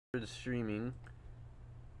Streaming.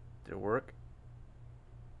 Did it work?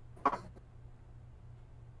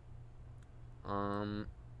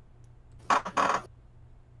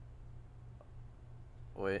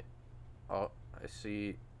 Wait. Oh, I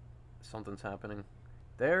see something's happening.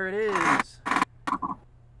 There it is!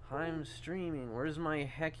 I'm streaming. Where's my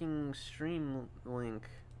hacking stream link?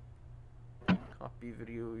 Copy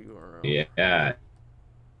video URL. Yeah.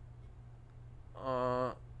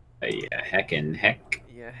 Uh. Yeah, heckin' heck.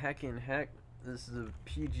 Yeah, heckin' heck. This is a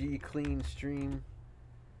PG clean stream.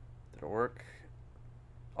 Did it work?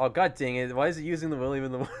 Oh, god dang it. Why is it using the William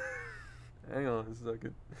in the... Hang on a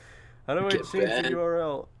second. How do I change the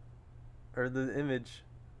URL? Or the image?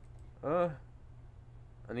 I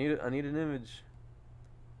need an image.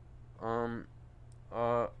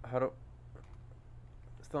 How do...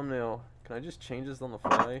 Thumbnail. Can I just change this on the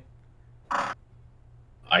fly?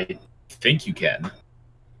 I think you can.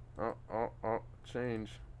 Oh,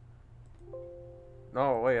 change.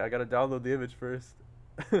 No, wait, I gotta download the image first.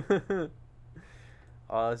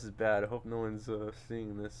 Oh, this is bad. I hope no one's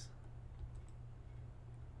seeing this.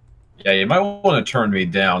 Yeah, you might want to turn me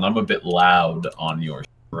down. I'm a bit loud on your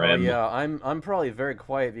stream. Oh yeah, I'm probably very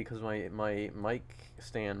quiet because my mic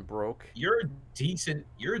stand broke. You're a decent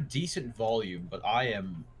volume, but I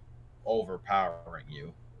am overpowering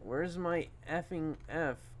you. Where's my effing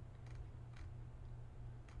F?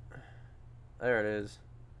 There it is.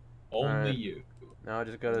 Only you. Now I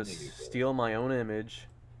just gotta steal my own image.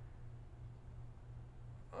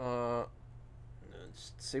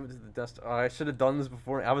 Save it to the desktop. Oh, I should have done this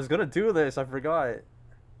before. I was gonna do this. I forgot.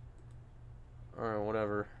 Alright,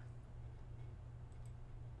 whatever.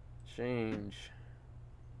 Change.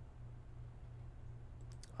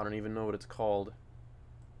 I don't even know what it's called.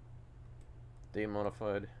 Date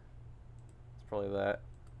modified. It's probably that.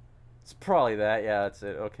 It's probably that. Yeah, that's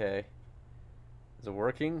it. Okay. Is it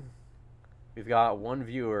working? We've got one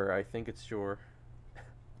viewer. I think it's Jor.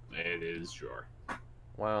 It is Jor.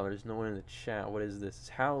 Wow, there's no one in the chat. What is this? It's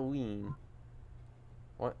Halloween.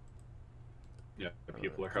 What? Yeah,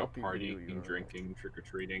 people are out partying, drinking,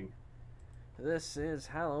 trick-or-treating. This is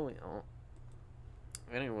Halloween. Oh.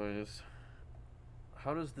 Anyways,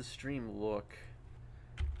 how does the stream look?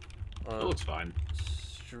 It looks fine.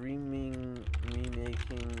 Streaming, me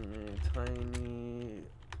making a tiny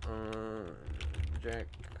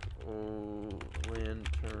jack-o'-lantern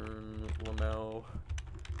lamau.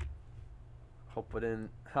 I'll put in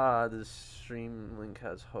this stream link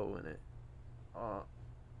has ho in it.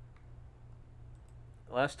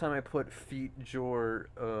 Last time I put feet Jor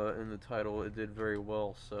in the title, it did very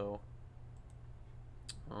well, so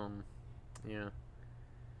yeah.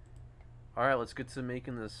 Alright, let's get to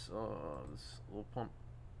making this this little pump.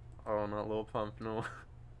 Oh, not little pump, no.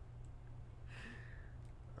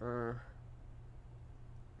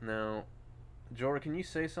 Now, Jor, can you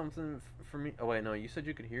say something for me? Oh wait, no, you said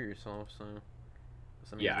you could hear yourself, so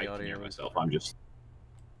yeah, I can hear myself. I'm just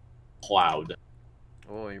plowed.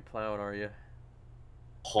 Oh, you're plowed, are you?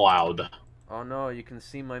 Plowed. Oh no, you can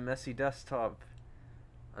see my messy desktop.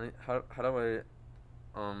 How do I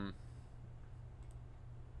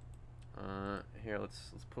here,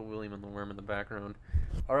 let's put William and the worm in the background.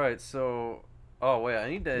 Alright, so oh wait, I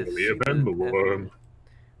need to William and the worm.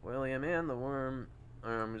 William and the worm.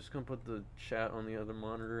 I'm just gonna put the chat on the other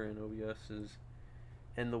monitor, and OBS is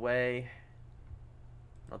in the way.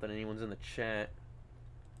 Not that anyone's in the chat.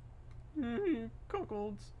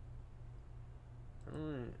 Cuckolds.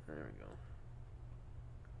 Alright, there we go.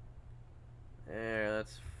 There,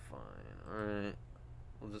 that's fine. Alright.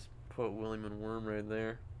 We'll just put William and Worm right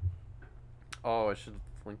there. Oh, I should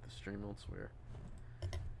link the stream elsewhere.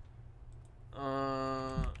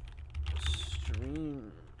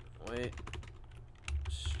 Stream. Wait.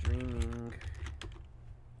 Streaming.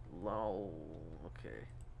 Lol. Okay.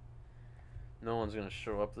 No one's gonna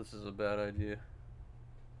show up. This is a bad idea.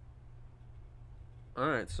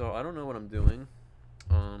 Alright, so I don't know what I'm doing.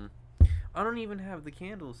 I don't even have the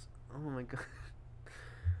candles. Oh my god.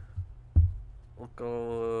 Look,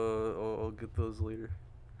 I'll get those later.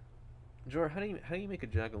 Jor, how do you make a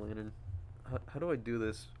jack-o'-lantern? How do I do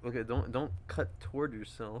this? Okay, don't cut toward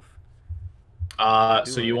yourself.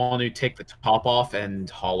 So you want to take the top off and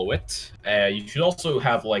hollow it. You should also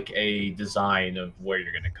have like a design of where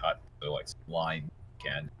you're gonna cut, so like some line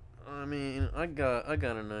can. I mean, I got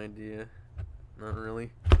an idea. Not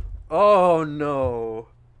really. Oh no.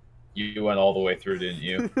 You went all the way through, didn't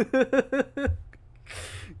you?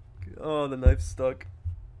 Oh, the knife stuck.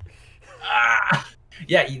 Ah!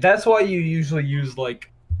 Yeah, that's why you usually use like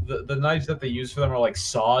the knives that they use for them are like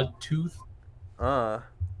sawtooth.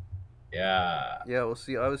 Yeah. Yeah, well,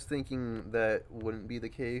 see, I was thinking that wouldn't be the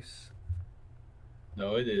case.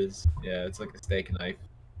 No, it is. Yeah, it's like a steak knife.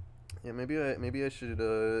 Yeah, maybe I should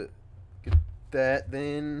get that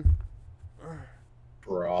then.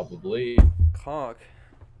 Probably. Cock.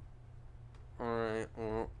 All right.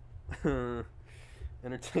 Well,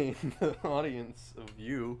 entertain the audience of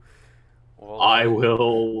you. While I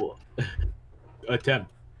will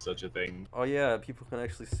attempt such a thing. Oh yeah, people can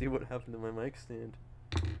actually see what happened to my mic stand.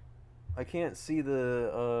 I can't see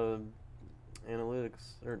the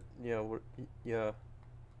analytics or yeah,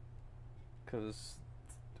 because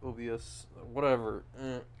OBS whatever.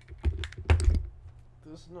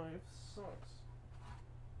 This knife sucks.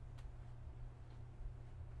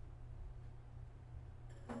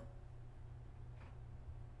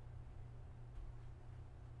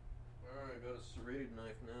 Alright, got a serrated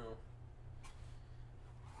knife now.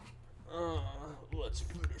 Let's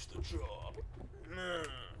finish the job.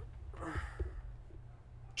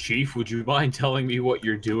 Chief, would you mind telling me what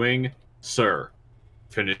you're doing? Sir,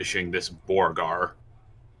 finishing this Borgar.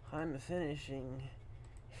 I'm finishing.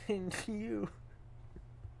 And you.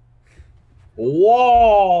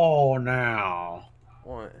 Whoa, now.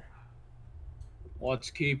 What? Let's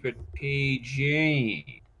keep it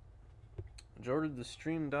PG. Jordan, the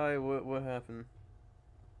stream die? What happened?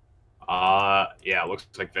 Yeah, looks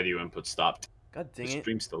like video input stopped. God dang The it.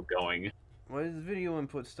 stream's still going. Why did the video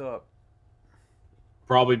input stop?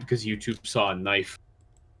 Probably because YouTube saw a knife.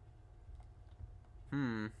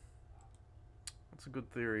 That's a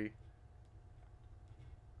good theory.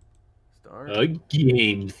 Star? A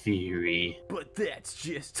game theory. But that's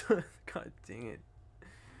just... God dang it.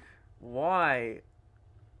 Why?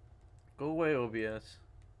 Go away, OBS.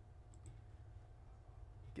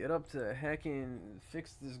 Get up to hacking,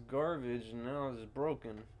 fix this garbage, and now it's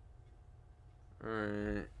broken.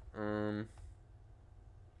 Alright,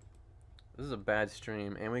 this is a bad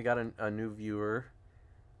stream, and we got a new viewer.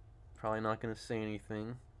 Probably not gonna say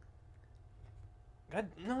anything. God,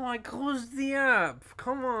 no, I closed the app!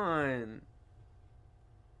 Come on!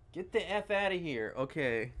 Get the F out of here.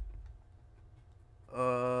 Okay.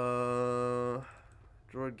 Droid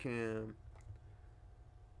cam.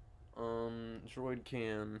 Droid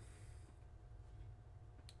cam.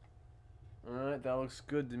 Alright, that looks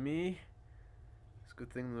good to me. It's a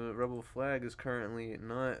good thing the rebel flag is currently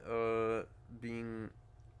not, being...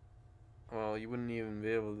 Well, you wouldn't even be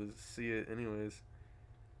able to see it anyways.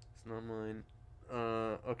 It's not mine.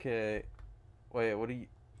 Okay. Wait, what do you...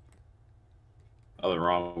 Nothing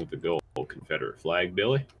wrong with the gold Confederate flag,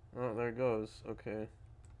 Billy. Oh, there it goes. Okay.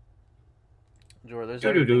 Jor, there's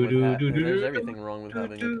everything wrong with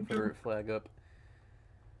having a Confederate flag up.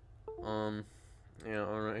 Yeah,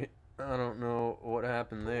 alright. I don't know what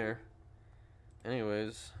happened there.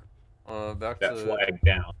 Anyways, back that to... flag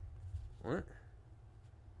down. What?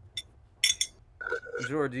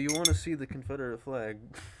 Jor, do you want to see the Confederate flag?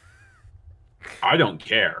 I don't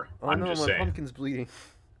care. Oh I'm no, just my saying. pumpkin's bleeding.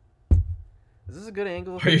 Is this a good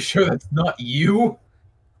angle? Are you sure that's not you?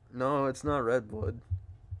 No, it's not red blood.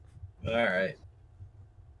 Alright.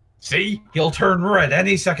 See? He'll turn red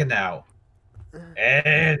any second now.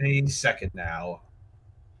 Any second now.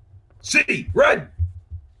 See? Red!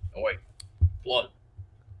 Oh, wait. Blood.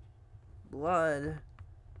 Blood.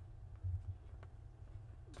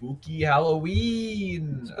 Spooky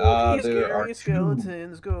Halloween. Spooky, There are scary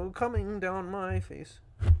skeletons go coming down my face.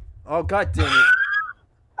 Oh, god damn it.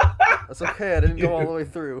 That's okay, I didn't go all the way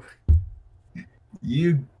through.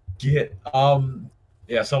 You get,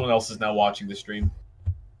 yeah, someone else is now watching the stream.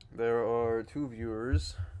 There are 2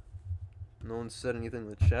 viewers. No one said anything in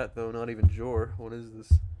the chat, though, not even Jor. What is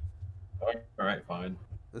this? Alright, fine.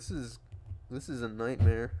 This is a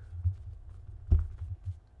nightmare.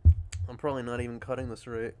 I'm probably not even cutting this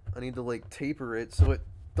right. I need to, like, taper it so it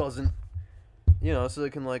doesn't, you know, so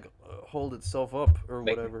it can, like, hold itself up or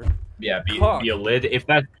whatever. Yeah, be a lid. If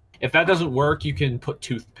that doesn't work, you can put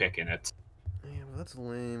toothpick in it. Yeah, but that's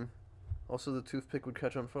lame. Also, the toothpick would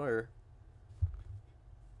catch on fire.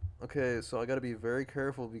 Okay, so I gotta be very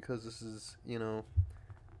careful because this is, you know,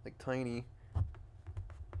 like, tiny.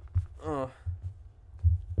 I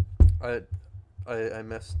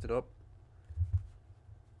messed it up.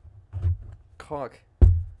 Cock.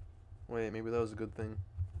 Wait, maybe that was a good thing.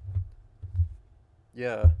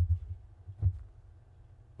 Yeah.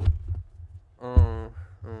 Oh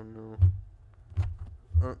no.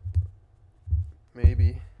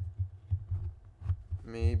 Maybe.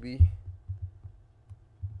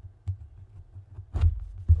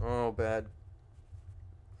 Oh, bad.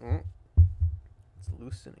 Oh. It's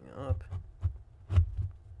loosening up.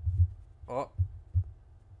 Oh.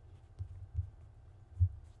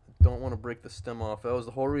 don't want to break the stem off. That was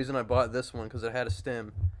the whole reason I bought this one, because it had a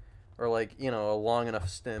stem. Or, like, you know, a long enough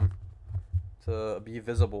stem to be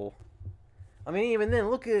visible. I mean, even then,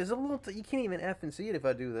 look at it. It's a little you can't even F and see it if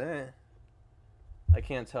I do that. I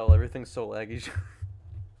can't tell. Everything's so laggy.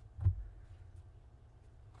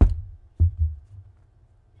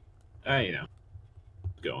 You know,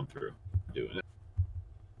 going through, doing it.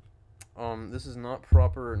 This is not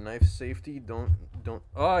proper knife safety. Don't.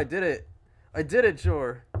 Oh, I did it. I did it,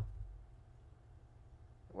 Jor.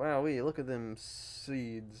 Wow, wait, look at them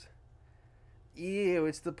seeds. Ew,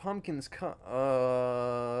 it's the pumpkin's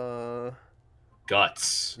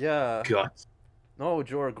Guts. Yeah. Guts. No,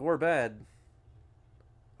 Jor, gore bad.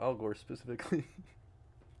 Al Gore specifically.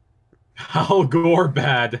 Al Gore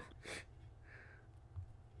bad.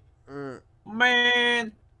 Uh,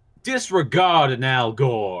 Man, disregard an Al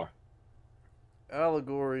Gore.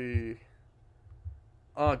 Allegory.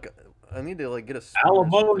 Oh, I need to like get a spoon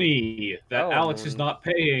Alimony that Alimony. Alex is not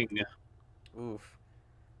paying. Oof.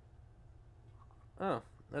 Oh,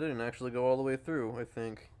 I didn't actually go all the way through, I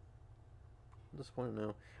think. I'm disappointed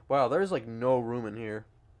now. Wow, there's like no room in here.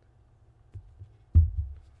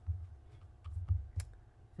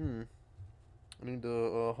 I need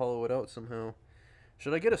to hollow it out somehow.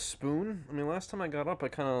 Should I get a spoon? I mean, last time I got up, I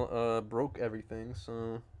kind of broke everything,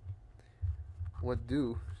 so... What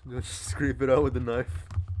do? Just scrape it out with the knife.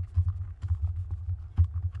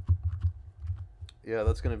 Yeah,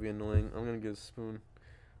 that's gonna be annoying. I'm gonna get a spoon.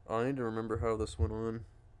 Oh, I need to remember how this went on.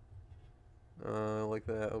 Like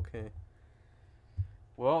that, okay.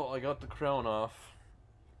 Well, I got the crown off.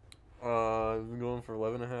 I've been going for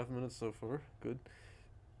 11.5 minutes so far. Good.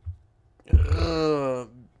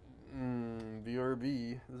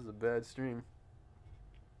 BRB. This is a bad stream.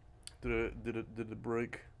 Did it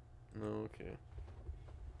break? No, okay.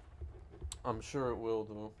 I'm sure it will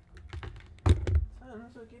though. Time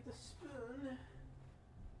to get the spoon.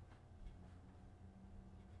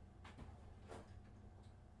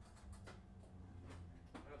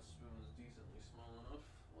 That spoon is decently small enough,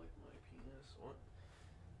 like my penis. What?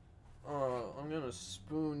 I'm gonna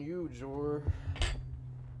spoon you, Jor.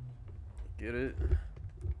 Get it?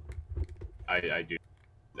 I do.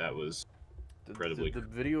 That was incredibly. Did the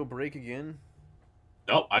video break again?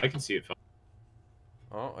 Oh, I can see it.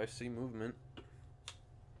 Oh, I see movement.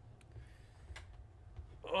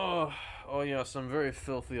 Oh yes, I'm very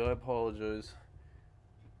filthy. I apologize.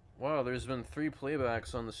 Wow, there's been 3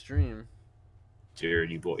 playbacks on the stream.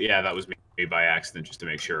 Dirty boy. Yeah, that was made by accident just to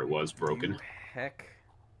make sure it was broken. You heck.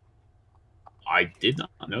 I did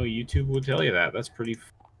not know YouTube would tell you that. That's pretty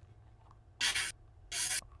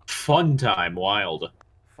fun time. Wild.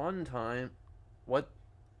 Fun time? What?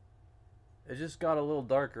 It just got a little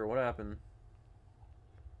darker. What happened?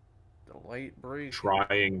 The light break?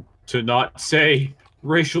 Trying to not say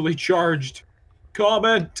racially charged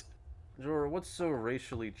comment. Jor, what's so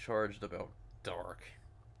racially charged about dark?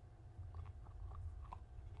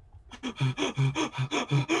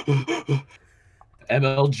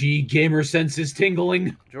 MLG gamer sense is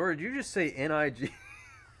tingling. Jor, did you just say NIG?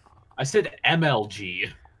 I said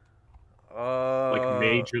MLG. Like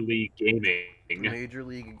Major League Gaming. Major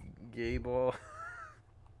League Gay Ball.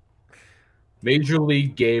 Major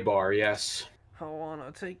League Gay Bar, yes. I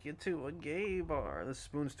wanna take you to a gay bar. This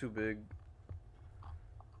spoon's too big.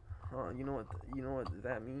 You know what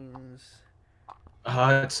that means?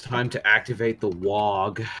 It's time to activate the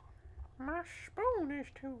WOG. My spoon is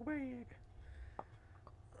too big.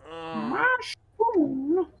 My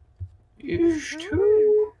spoon is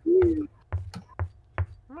too big.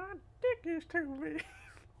 My dick is too big.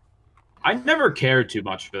 I never cared too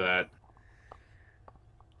much for that.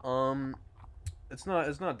 It's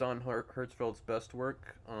not Don Hertzfeld's best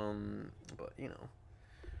work. But you know,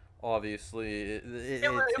 obviously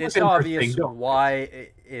it's obvious why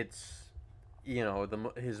it's, you know,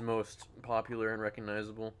 his most popular and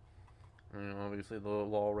recognizable. You know, obviously the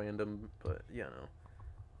law random, but you know,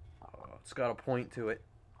 it's got a point to it.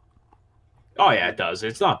 Oh yeah, it does.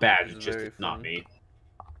 It's not bad. It's just not me.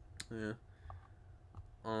 Yeah.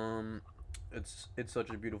 It's such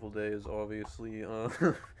a beautiful day. Is obviously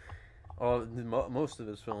most of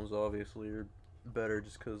his films obviously are better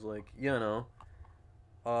just because, like, you know,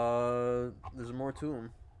 there's more to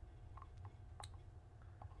them,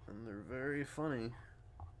 and they're very funny.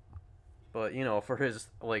 But you know, for his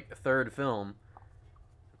like 3rd film,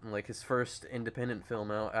 like his first independent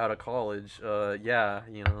film out of college, yeah,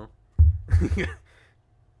 you know,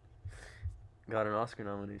 got an Oscar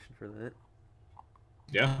nomination for that.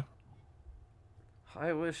 Yeah.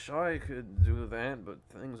 I wish I could do that, but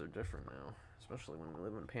things are different now. Especially when we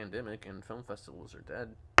live in a pandemic and film festivals are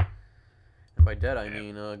dead. By dead, I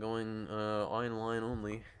mean going online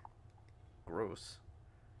only. Gross.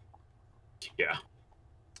 Yeah.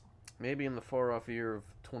 Maybe in the far-off year of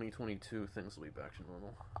 2022, things will be back to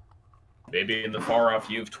normal. Maybe in the far-off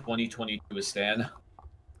year of 2022, Stan.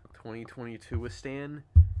 2022 with Stan?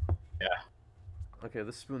 Yeah. Okay,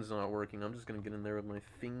 this spoon's not working. I'm just gonna get in there with my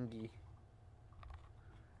fingy.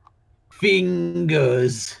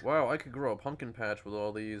 Fingers. Wow, I could grow a pumpkin patch with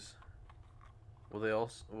all these. Will they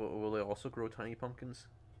also grow tiny pumpkins?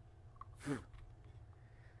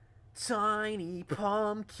 Tiny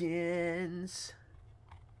pumpkins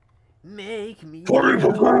make me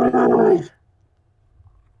horny.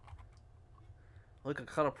 Look, I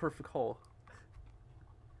caught a perfect hole.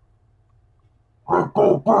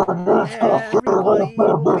 Everybody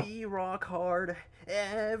will be rock hard.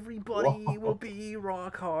 Everybody will be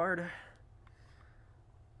rock hard.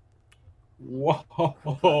 Whoa. Hope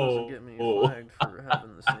that doesn't get me flagged for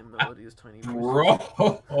having the same melody as Tiny Voices. Bro.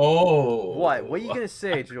 What? What are you gonna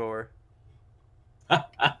say, Jor?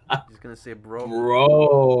 He's gonna say bro.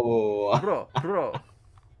 Bro. Bro.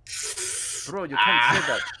 Bro, you can't say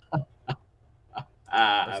that.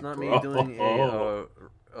 That's not me doing a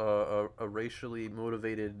racially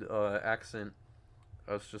motivated accent.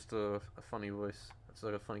 That's just a funny voice. It's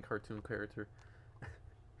like a funny cartoon character.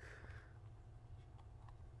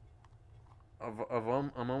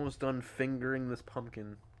 I'm almost done fingering this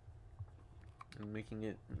pumpkin and making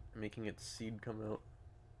its seed come out.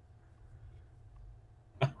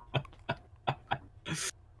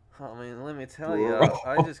 Oh man, let me tell you,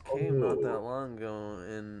 I just came not that long ago,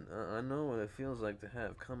 and I know what it feels like to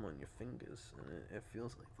have cum on your fingers, and it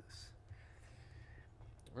feels like this.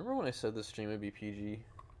 Remember when I said this stream would be PG?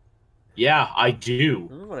 Yeah, I do.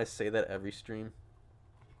 Remember when I say that every stream?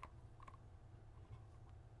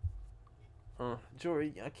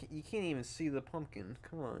 Jory, you can't even see the pumpkin.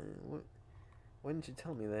 Come on, why didn't you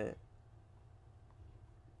tell me that?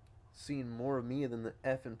 Seeing more of me than the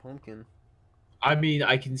effing pumpkin. I mean,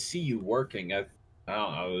 I can see you working. I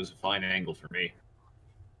don't know. It was a fine angle for me.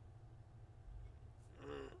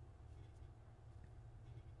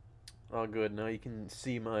 Oh, good. Now you can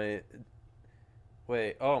see my...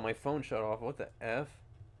 Wait. Oh, my phone shut off. What the F?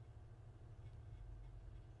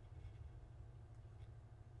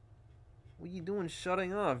 What are you doing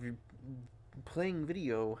shutting off? You're playing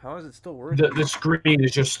video. How is it still working? The screen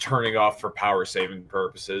is just turning off for power saving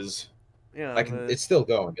purposes. Yeah, It's still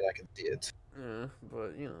going, but I can see it. Yeah,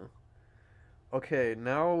 but, you know. Okay,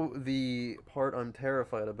 now the part I'm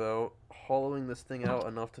terrified about. Hollowing this thing out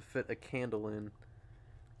enough to fit a candle in.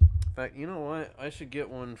 In fact, you know what? I should get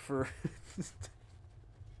one for...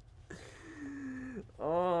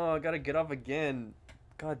 Oh, I gotta get up again.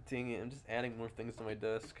 God dang it, I'm just adding more things to my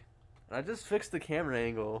desk. And I just fixed the camera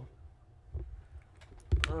angle.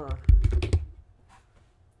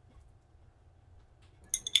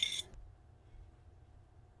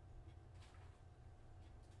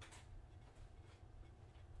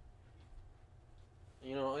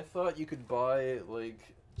 You know, I thought you could buy, like,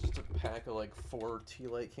 just a pack of, like, 4 tea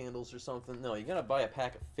light candles or something. No, you gotta buy a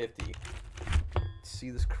pack of 50. See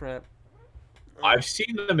this crap? I've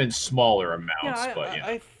seen them in smaller amounts, Yeah, but you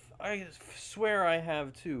know. I swear I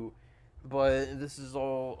have too, but this is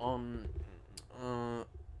all on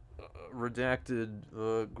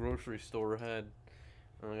redacted grocery store head.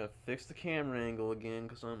 I gotta fix the camera angle again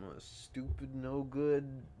because I'm a stupid, no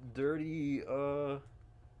good, dirty.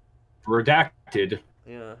 Redacted.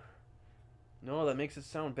 Yeah. No, that makes it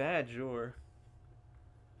sound bad, Jor.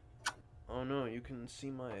 Oh no, you can see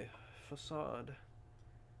my facade.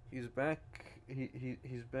 He's back.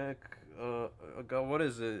 He's back. God, what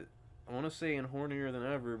is it? I want to say in hornier than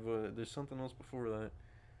ever, but there's something else before that.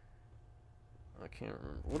 I can't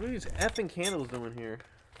remember. What are these effing candles doing here?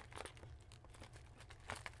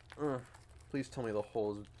 Please tell me the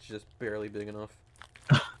hole is just barely big enough.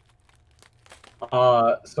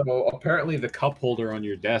 So apparently the cup holder on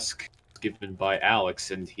your desk is given by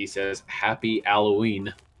Alex, and he says, "Happy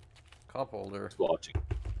Halloween." Cup holder. He's watching.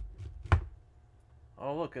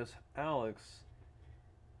 Oh look, it's Alex.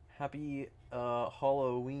 Happy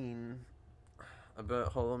Halloween. I bet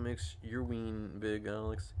Hollow makes your ween big,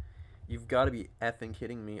 Alex. You've got to be effing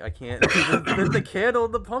kidding me. I can't even fit the candle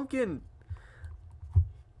in the pumpkin.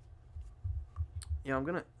 Yeah, I'm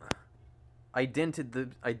gonna. I dented the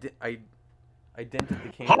candle.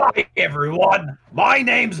 Hi everyone, my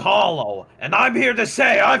name's Hollow, and I'm here to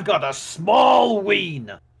say I've got a small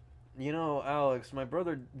ween. You know, Alex, my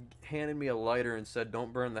brother handed me a lighter and said,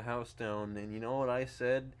 "Don't burn the house down." And you know what I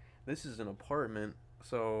said? This is an apartment,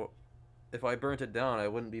 so if I burnt it down, I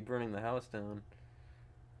wouldn't be burning the house down.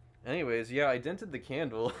 Anyways, yeah, I dented the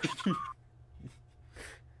candle.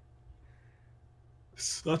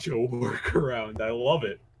 Such a workaround. I love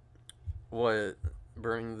it. What?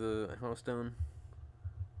 Burning the house down?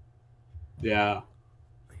 Yeah.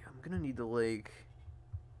 Yeah, I'm gonna need to, like...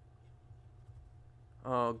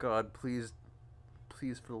 Oh god, please,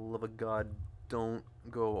 please, for the love of God, don't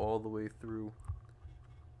go all the way through.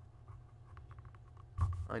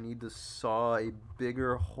 I need to saw a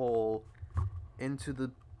bigger hole into the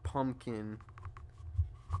pumpkin,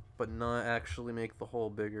 but not actually make the hole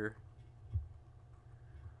bigger.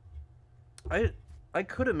 I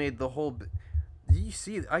could have made the hole... You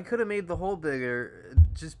see, I could have made the hole bigger,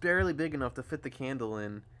 just barely big enough to fit the candle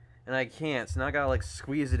in, and I can't, so now I gotta, like,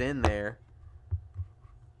 squeeze it in there.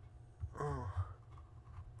 Oh,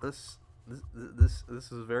 this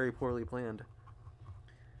is very poorly planned.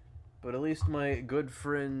 But at least my good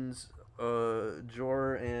friends,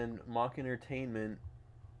 Jor and Mock Entertainment.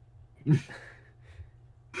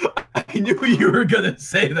 I knew you were gonna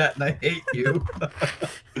say that, and I hate you.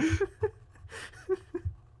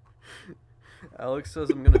 Alex says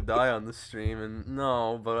I'm gonna die on this stream, and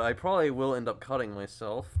no, but I probably will end up cutting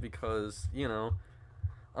myself because, you know,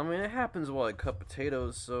 I mean, it happens while I cut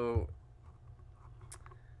potatoes, so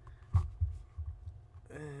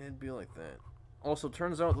it'd be like that. Also,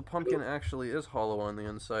 turns out the pumpkin actually is hollow on the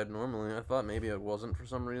inside normally. I thought maybe it wasn't for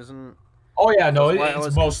some reason. Oh yeah, no, I it's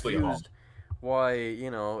was mostly confused why, you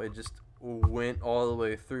know, it just went all the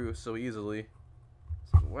way through so easily.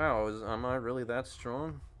 So, wow, am I really that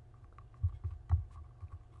strong?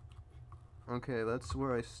 Okay, that's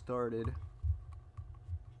where I started.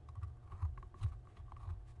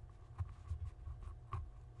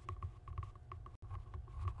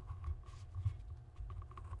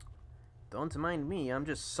 Don't mind me, I'm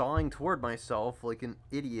just sawing toward myself like an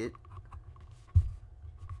idiot.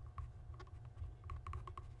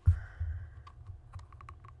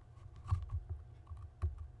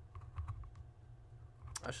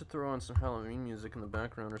 I should throw on some Halloween music in the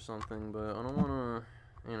background or something, but I don't want to,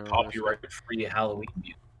 you know... copyright-free Halloween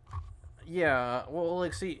music. Yeah, well,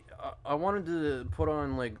 like, see, I wanted to put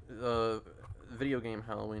on, like, video game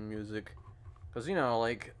Halloween music. Because, you know,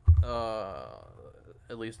 like,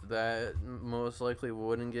 at least that most likely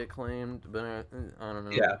wouldn't get claimed, but I don't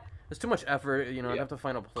know. Yeah. It's too much effort, you know, I'd Yeah. have to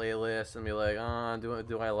find a playlist and be like,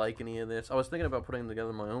 do I like any of this? I was thinking about putting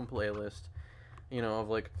together my own playlist, you know, of,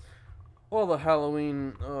 like, all the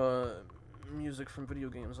Halloween, music from video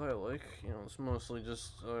games I like. You know, it's mostly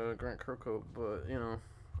just, Grant Kirkhope, but, you know,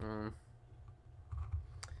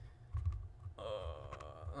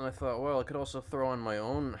 and I thought, well, I could also throw on my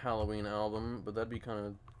own Halloween album, but that'd be kind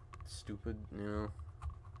of stupid, you know.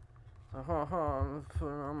 I'm putting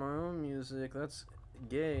on my own music, that's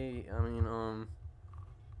gay. I mean,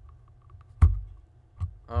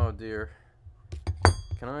 oh dear.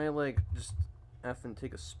 Can I, like, just effing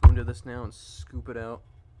take a spoon to this now and scoop it out?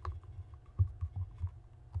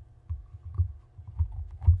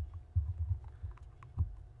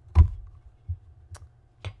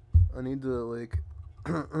 I need to, like...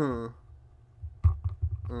 Oh,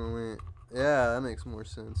 wait. Yeah, that makes more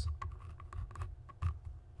sense.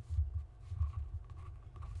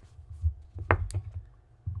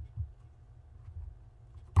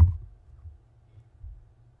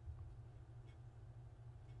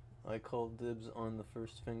 I called dibs on the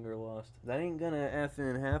first finger lost. That ain't gonna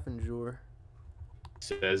effing happen, Jor.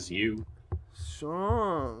 Says you.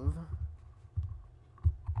 Shove.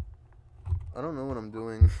 I don't know what I'm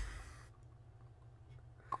doing.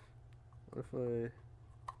 What if I...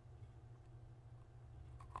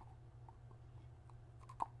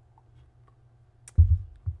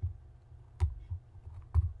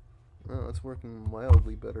 Oh, it's working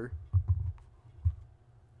mildly better.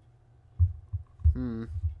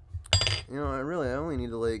 You know, I only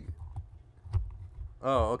need to, like...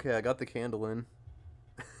 Oh, okay, I got the candle in.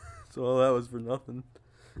 So all that was for nothing.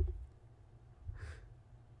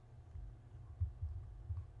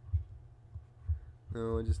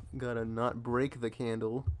 No, I just gotta not break the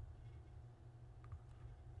candle.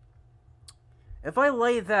 If I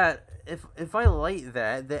light that, if I light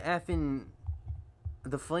that, the effing...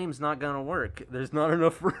 The flame's not gonna work. There's not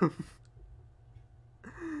enough room.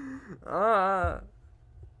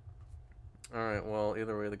 Alright, well,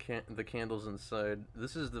 either way, the candle's inside.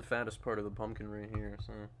 This is the fattest part of the pumpkin right here,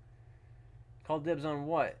 so... Call dibs on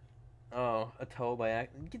what? Oh, a toe by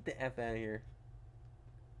accident. Get the F out of here.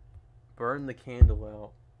 Burn the candle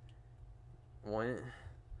out. What?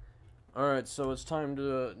 Alright, so it's time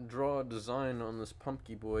to draw a design on this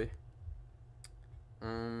pumpkiboi.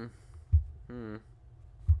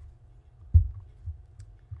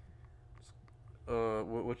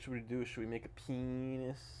 What should we do? Should we make a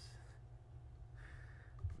penis?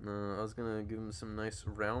 No, I was gonna give him some nice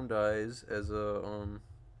round eyes as a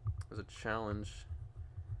challenge,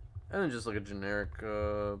 and then just like a generic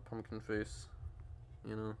pumpkin face,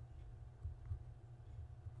 you know.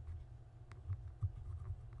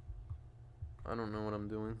 I don't know what I'm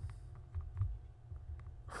doing.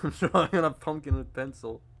 I'm drawing on a pumpkin with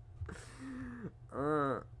pencil.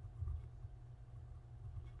 Is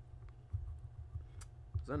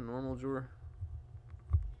that normal, Jor?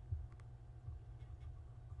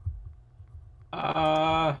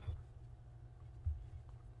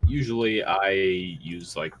 Usually I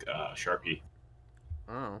use like Sharpie.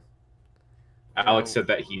 Oh. Alex Yeah, said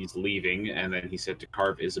that he's leaving, and then he said to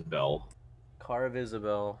carve Isabel. carve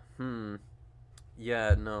Isabel.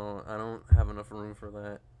 Yeah, no, I don't have enough room for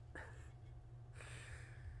that.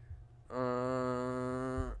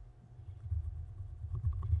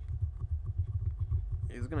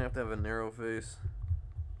 He's gonna have to have a narrow face.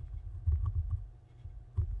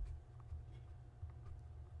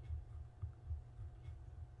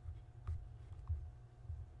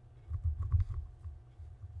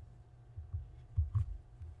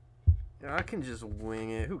 Yeah, I can just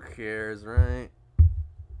wing it. Who cares, right?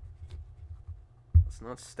 Let's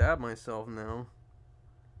not stab myself now.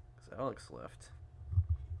 Because Alex left.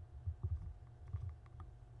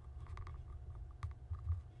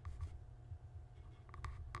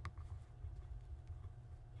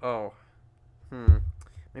 Oh.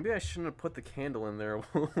 Maybe I shouldn't have put the candle in there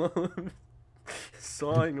while I'm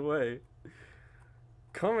sawing away.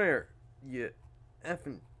 Come here, you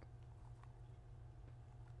effing...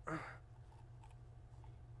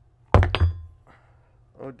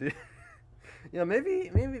 Oh, dude. Yeah,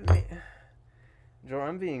 maybe... Joe,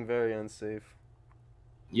 I'm being very unsafe.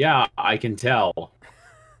 Yeah, I can tell.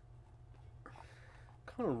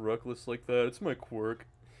 Kind of reckless like that. It's my quirk.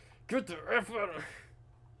 Get the F out of...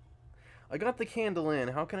 I got the candle in.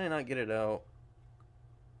 How can I not get it out?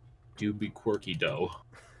 Do be quirky, though.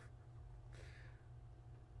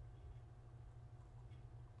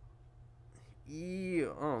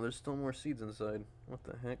 Oh, there's still more seeds inside. What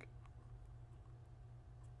the heck?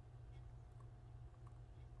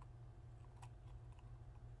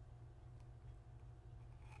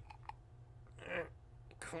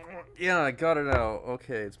 Come on. Yeah, I got it out.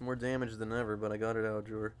 Okay, it's more damage than ever, but I got it out,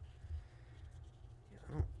 Jor.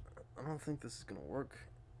 I don't think this is gonna work.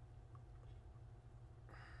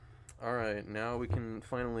 Alright, now we can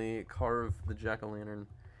finally carve the jack-o'-lantern.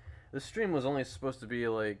 This stream was only supposed to be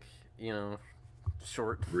like, you know,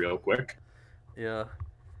 short. Real quick. Yeah.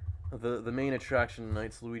 The main attraction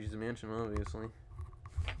tonight's Luigi's Mansion, obviously.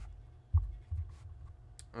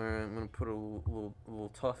 Alright, I'm gonna put a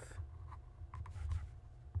little tuft.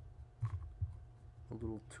 A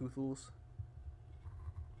little Toothless.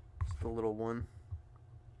 Just a little one.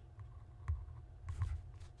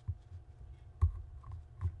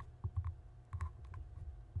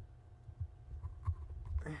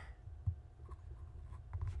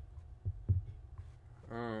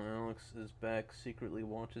 Oh, Alex is back, secretly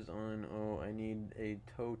watches on. Oh, I need a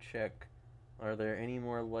toe check. Are there any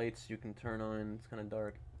more lights you can turn on? It's kind of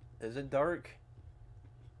dark. Is it dark?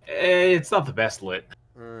 It's not the best lit.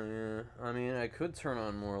 Yeah. I mean, I could turn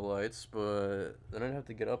on more lights, but then I'd have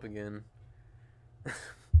to get up again.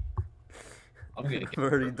 I've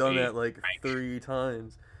already done that like 3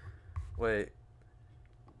 times. Wait.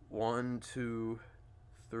 1, 2,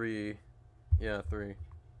 3. Yeah, 3.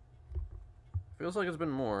 Feels like it's been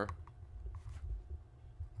more.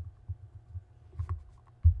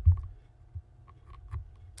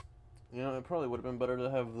 You know, it probably would have been better to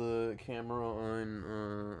have the camera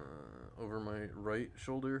on over my right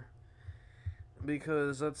shoulder,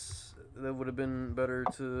 because that would have been better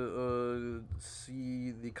to see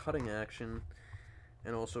the cutting action,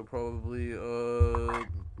 and also probably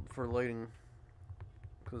for lighting,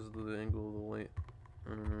 because of the angle of the light. I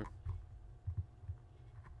don't know.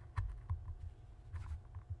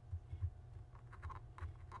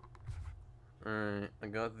 Alright, I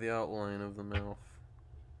got the outline of the mouth.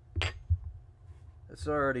 It's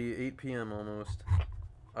already 8 p.m. almost.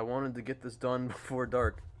 I wanted to get this done before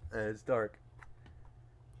dark. It's dark.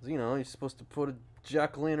 You know, you're supposed to put a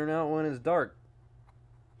jack-o'-lantern out when it's dark.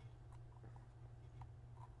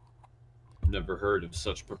 Never heard of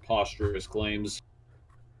such preposterous claims.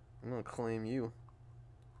 I'm gonna claim you.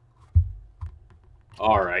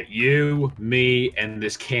 Alright, you, me, and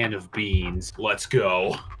this can of beans. Let's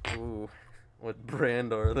go. Ooh, what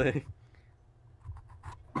brand are they?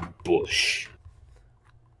 Bush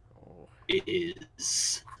Oh.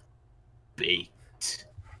 is baked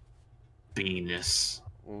Venus.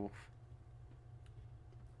 Ooh.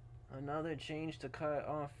 Another change to cut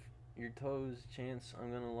off your toes, Chance.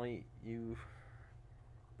 I'm gonna light you.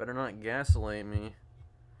 Better not gaslight me.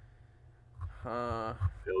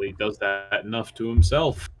 Billy does that enough to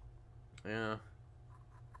himself. Yeah.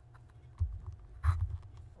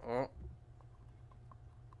 Oh.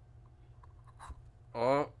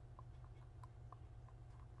 Oh.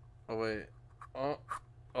 Oh, wait. Oh.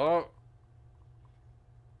 Oh.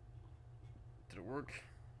 Did it work?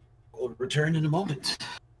 We'll return in a moment.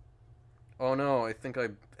 Oh no, I think I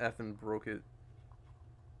effing broke it.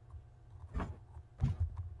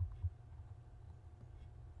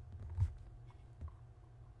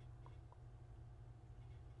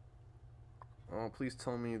 Oh, please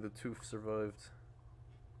tell me the tooth survived.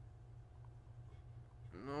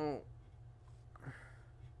 No.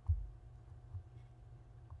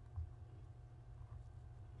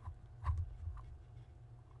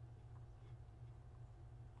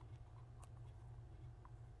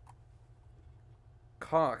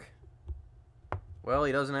 Cock. Well,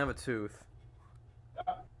 he doesn't have a tooth.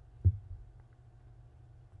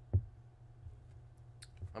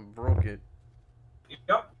 I broke it.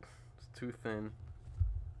 Yep. It's too thin.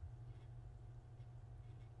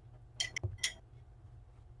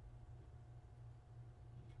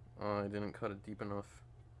 Oh, I didn't cut it deep enough.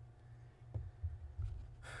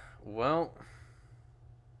 Well.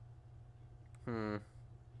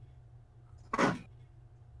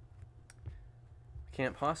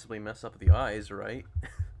 Can't possibly mess up the eyes, right?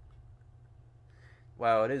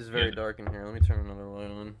 Wow, it is very dark in here. Let me turn another light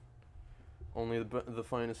on. Only the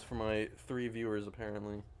finest for my 3 viewers,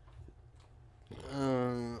 apparently.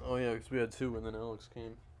 Oh yeah, because we had 2 and then Alex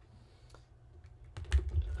came.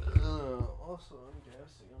 Also, I'm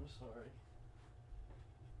gassing. I'm sorry.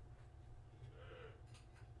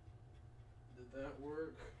 Did that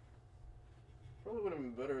work? Probably would have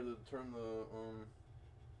been better to turn the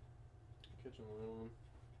kitchen light on.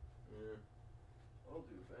 Yeah, I'll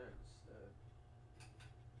do that instead.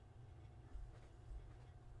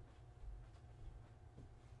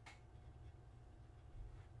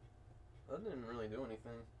 That didn't really do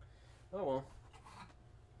anything. Oh well.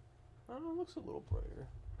 Oh, it looks a little brighter.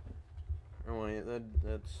 Oh wait,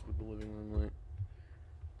 that's with the living room light.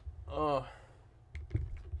 Oh.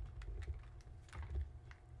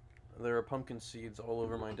 There are pumpkin seeds all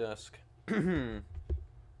over my desk.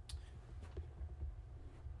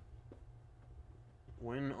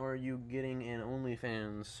 When are you getting an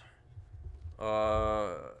OnlyFans?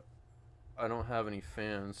 I don't have any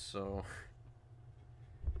fans, so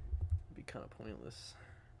it'd be kind of pointless.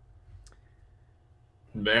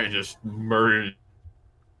 Man, just murdered.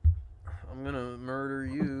 I'm gonna murder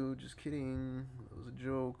you. Just kidding. That was a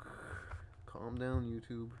joke. Calm down,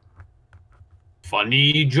 YouTube.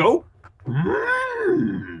 Funny joke.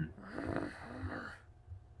 That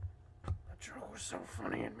joke was so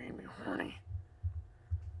funny it made me horny.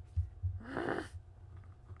 I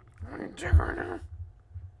need to dig right now.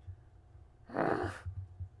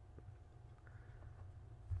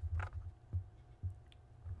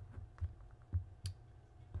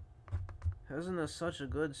 Isn't this such a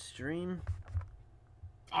good stream?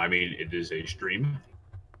 I mean, it is a stream.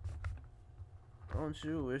 Don't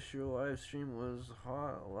you wish your live stream was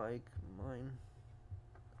hot like mine?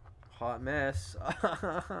 Hot mess.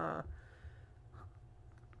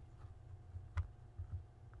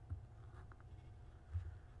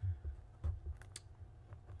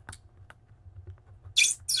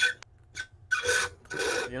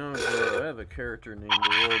 You know, I have a character named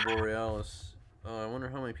Aurora Borealis. I wonder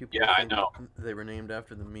how many people Yeah, I think know. they were named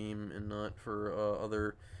after the meme and not for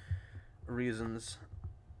other reasons.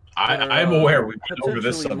 I'm aware. We've been over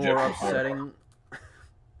this Potentially subject more before. upsetting.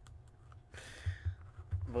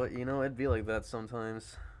 But, you know, it'd be like that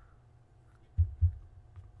sometimes.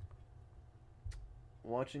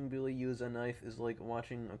 Watching Billy use a knife is like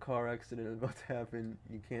watching a car accident about to happen.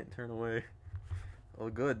 You can't turn away. Oh,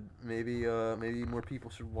 good. Maybe more people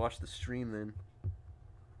should watch the stream then.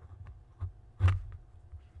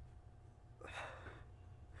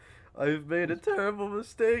 I've made a terrible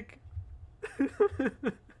mistake.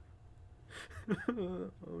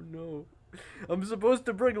 Oh no. I'm supposed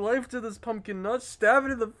to bring life to this pumpkin, not stab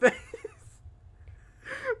it in the face.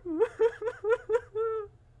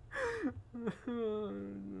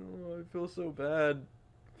 Oh, I feel so bad.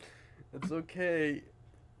 It's okay.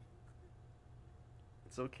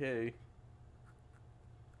 It's okay.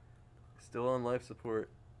 Still on life support.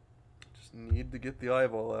 Just need to get the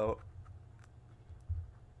eyeball out.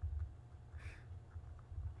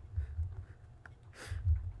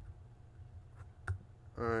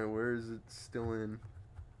 Alright, where is it still in?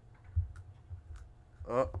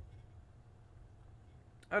 Oh.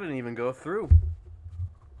 I didn't even go through.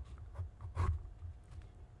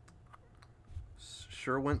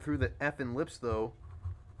 Sure went through the effing lips, though.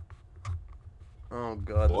 Oh,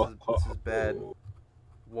 God, this is bad.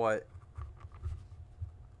 What?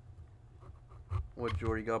 What,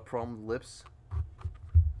 Jordy, got a problem with lips?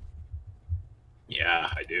 Yeah,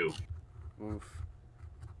 I do. Oof.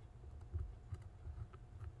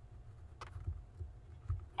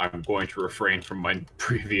 I'm going to refrain from my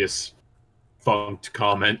previous funked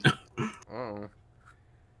comment. Oh.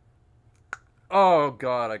 Oh,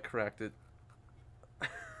 God, I cracked it.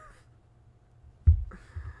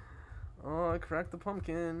 Oh, I cracked the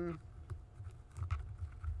pumpkin.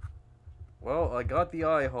 Well, I got the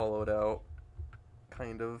eye hollowed out.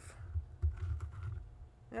 Kind of.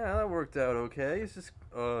 Yeah, that worked out okay. It's just,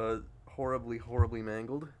 horribly, horribly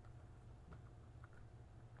mangled.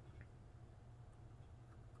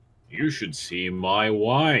 You should see my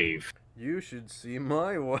wife. You should see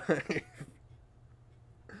my wife.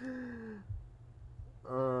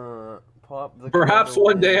 Pop the Perhaps candle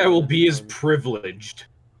one day I in will the be as sun. privileged.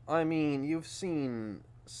 I mean, you've seen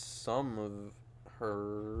some of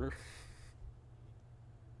her.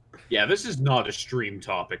 Yeah, this is not a stream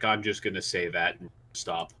topic. I'm just gonna say that and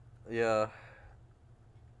stop. Yeah.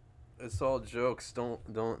 It's all jokes. Don't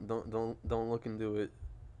look into it.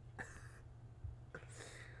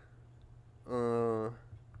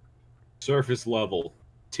 Surface level,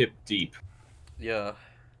 tip deep. Yeah.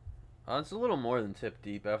 It's a little more than tip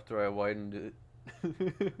deep after I widened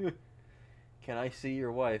it. Can I see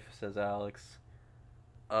your wife? Says Alex.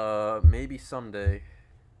 Maybe someday.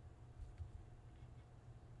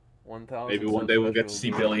 1,000. Maybe one day we'll get to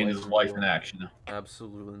see Billy and his wife in action.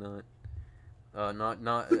 Absolutely not.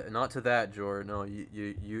 Not to that, Jor. No,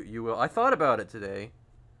 you will. I thought about it today.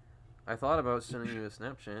 I thought about sending you a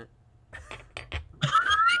Snapchat.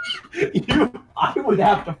 I would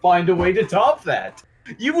have to find a way to top that.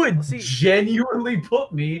 You would See- genuinely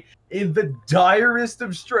put me in the direst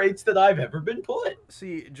of straits that I've ever been put.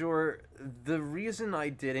 See, Jor, the reason I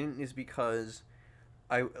didn't is because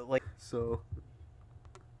I like so.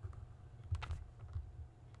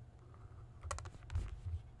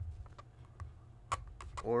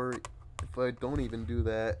 Or if I don't even do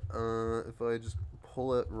that, if I just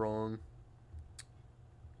pull it wrong.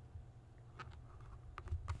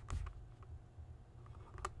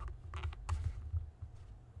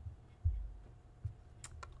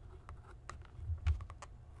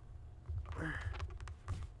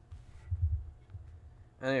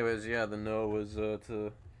 Anyways, yeah, the no was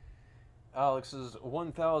to Alex's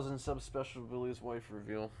 1,000 subspecial Billy's wife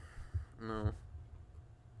reveal. No.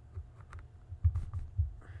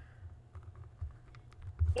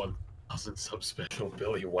 1,000 subspecial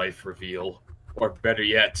Billy wife reveal. Or better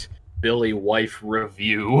yet, Billy wife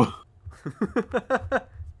review.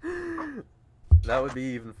 That would be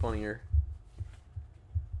even funnier.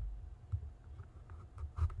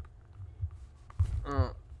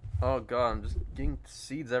 Oh god, I'm just getting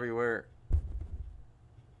seeds everywhere.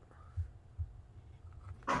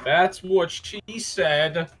 That's what she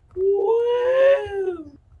said.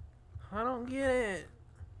 Woo! I don't get it.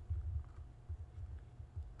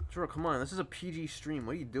 Jor, come on, this is a PG stream.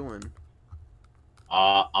 What are you doing?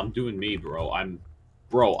 I'm doing me, bro. I'm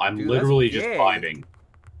Dude, literally that's just gay. vibing.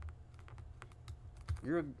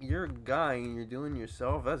 You're a guy and you're doing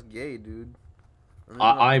yourself. That's gay, dude.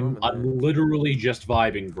 I'm literally just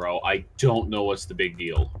vibing, bro. I don't know what's the big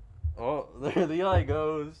deal. Oh, there the eye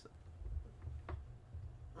goes.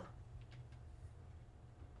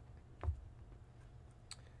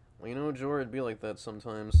 Well, you know, Jor, it'd be like that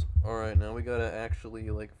sometimes. Alright, now we gotta actually,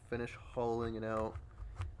 like, finish hollowing it out.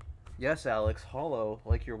 Yes, Alex, hollow,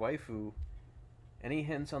 like your waifu. Any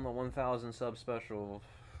hints on the 1,000 sub special?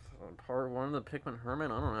 Part 1 of the Pikmin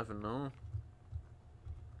Hermit? I don't even know.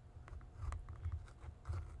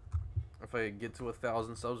 If I get to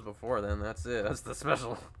 1,000 subs before then, that's it. That's the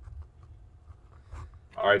special.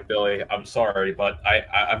 All right, Billy. I'm sorry, but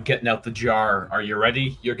I'm getting out the jar. Are you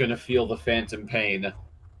ready? You're gonna feel the phantom pain.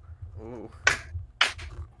 Ooh.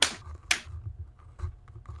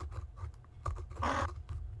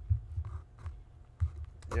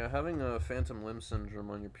 Yeah, having a phantom limb syndrome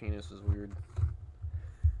on your penis is weird.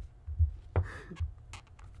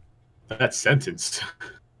 That's sentenced.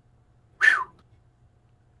 Whew.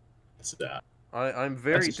 That's that. I'm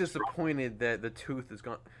very That's a disappointed that the tooth is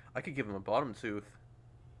gone. I could give him a bottom tooth.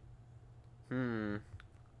 But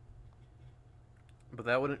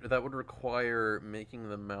that would require making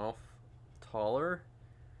the mouth taller,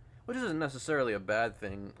 which isn't necessarily a bad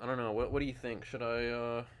thing. I don't know. What do you think? Should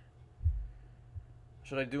I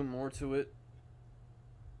do more to it?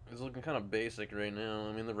 It's looking kind of basic right now.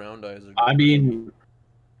 I mean, the round eyes are. I mean,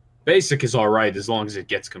 basic is all right as long as it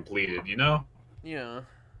gets completed, you know. Yeah,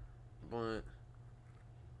 but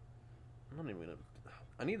I'm not even gonna.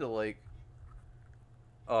 I need to like.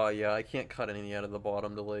 Oh yeah, I can't cut anything out of the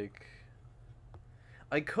bottom to like.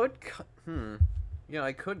 I could cut. Yeah,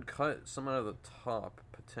 I could cut some out of the top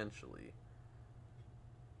potentially.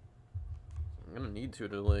 I'm gonna need to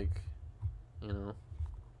like, you know.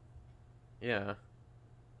 Yeah.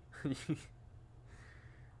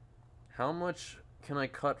 How much can I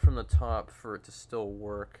cut from the top for it to still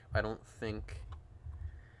work? I don't think.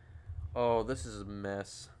 Oh, this is a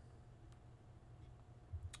mess.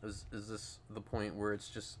 Is this the point where it's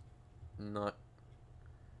just not...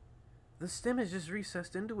 The stem is just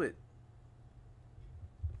recessed into it.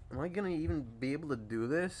 Am I gonna even be able to do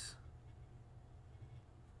this?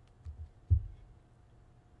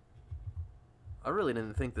 I really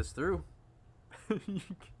didn't think this through. You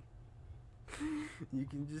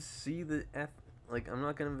can just see the F... Like, I'm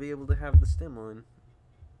not gonna be able to have the stem on.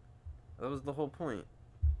 That was the whole point.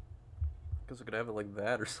 Guess I could have it like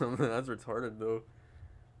that or something. That's retarded, though.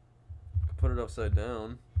 Put it upside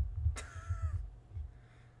down.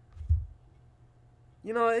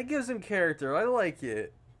 You know, it gives him character. I like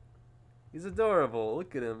it. He's adorable.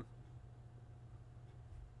 Look at him.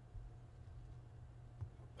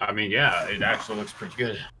 I mean, yeah, it actually looks pretty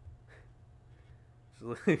good.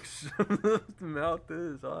 Just like shove the mouth to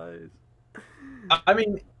his eyes. I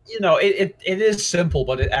mean, you know, it is simple,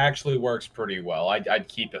 but it actually works pretty well. I'd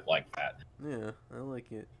keep it like that. Yeah, I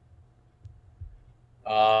like it.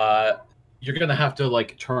 You're gonna have to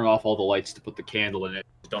like turn off all the lights to put the candle in it.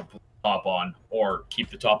 Don't put the top on, or keep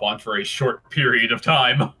the top on for a short period of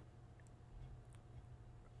time.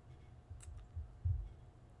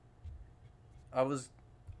 I was...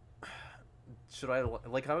 Should I...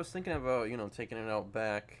 Like, I was thinking about, you know, taking it out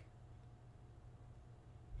back.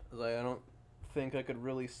 Like, I don't think I could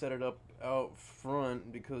really set it up out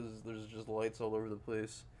front because there's just lights all over the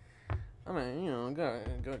place. I mean, you know, I got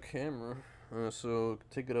a camera. So,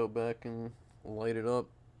 take it out back and light it up.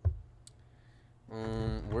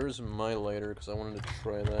 Where's my lighter? Because I wanted to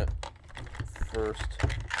try that first.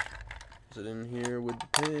 Is it in here with the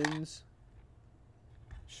pins?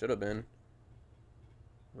 Should have been.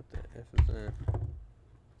 What the F is that?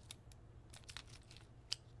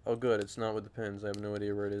 Oh good, it's not with the pins. I have no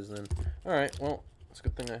idea where it is then. Alright, well, it's a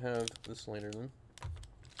good thing I have this lighter then.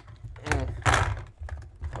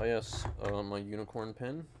 Oh yes, my unicorn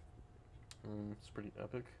pen. It's pretty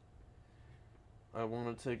epic. I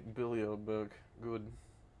want to take Billy out back. Good.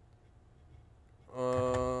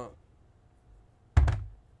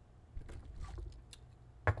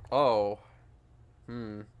 Oh.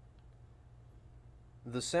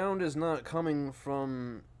 The sound is not coming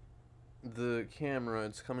from the camera,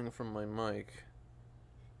 it's coming from my mic.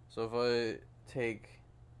 So if I take...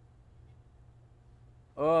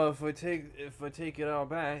 Oh, if I take it out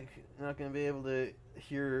back, you're not gonna be able to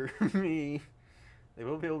hear me. They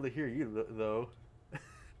won't be able to hear you, though.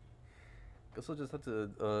 Guess I'll just have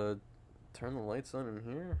to, turn the lights on in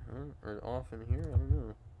here, or off in here, I don't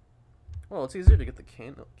know. Well, it's easier to get the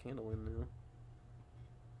candle in now.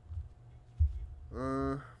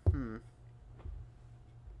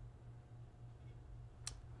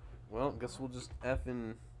 Well, guess we'll just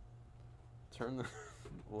effing turn the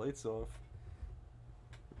lights off.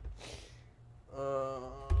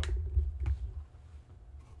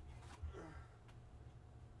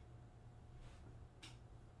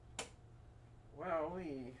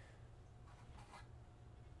 Wowee.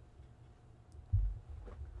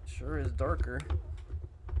 Sure is darker.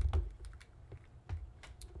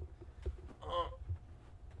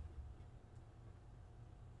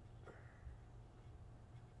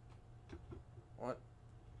 What?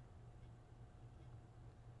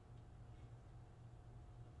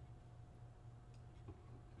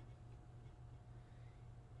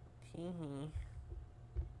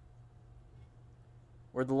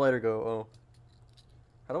 Where'd the lighter go? Oh.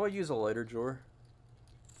 How do I use a lighter, Jor?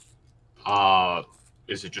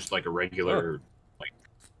 Is it just like a regular, like...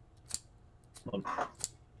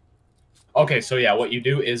 Okay, so yeah, what you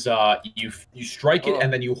do is you strike it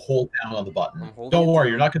and then you hold down on the button. Don't worry,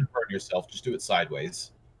 you're not going to burn yourself. Just do it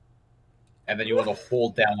sideways. And then you want to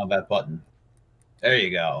hold down on that button. There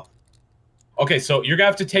you go. Okay, so you're going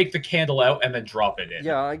to have to take the candle out and then drop it in.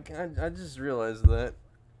 Yeah, I just realized that.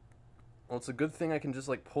 Well, it's a good thing I can just,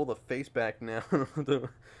 like, pull the face back now. The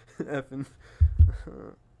effing...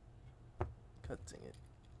 God dang it.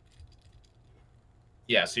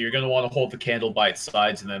 Yeah, so you're going to want to hold the candle by its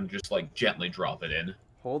sides and then just, like, gently drop it in.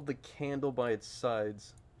 Hold the candle by its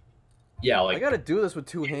sides. Yeah, like... I gotta do this with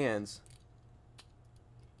two hands.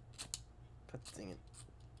 God dang it.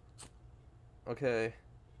 Okay.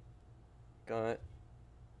 Got it.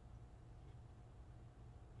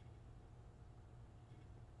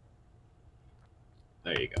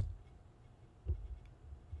 There you go.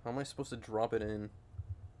 How am I supposed to drop it in?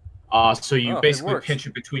 So you Oh, basically pinch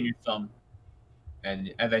it between your thumb,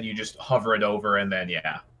 and then you just hover it over, and then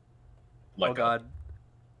Oh God.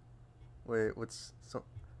 Wait, what's so?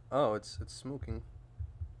 Oh, it's smoking.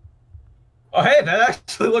 Oh hey, that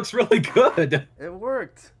actually looks really good. It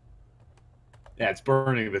worked. Yeah, it's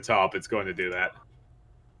burning the top. It's going to do that.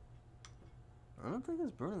 I don't think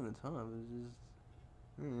it's burning the top.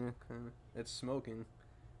 It's just kind of. It's smoking.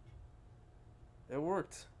 It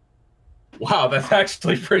worked. Wow, that's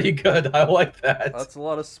actually pretty good. I like that. That's a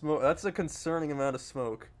lot of smoke. That's a concerning amount of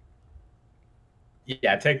smoke.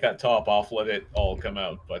 Yeah, take that top off, let it all come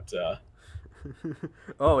out. But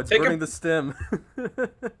oh, it's burning the stem.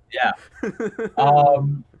 Yeah.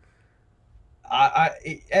 I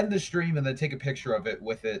end the stream and then take a picture of it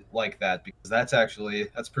with it like that, because that's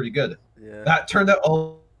pretty good. Yeah. That turned out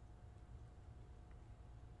a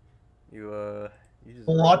just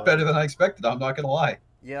lot better than I expected. I'm not gonna lie.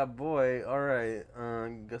 Yeah, boy. All right.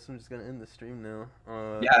 Guess I'm just gonna end the stream now.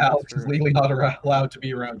 Yeah, Alex is legally not allowed to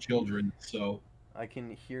be around children, so. I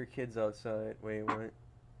can hear kids outside. Wait, what?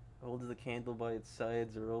 Holds the candle by its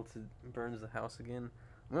sides, or else it burns the house again.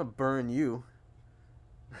 I'm gonna burn you.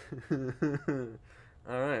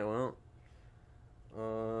 Alright, well.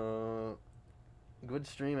 Good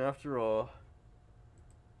stream after all.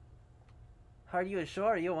 Are you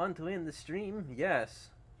sure you want to end the stream?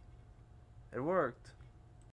 Yes. It worked.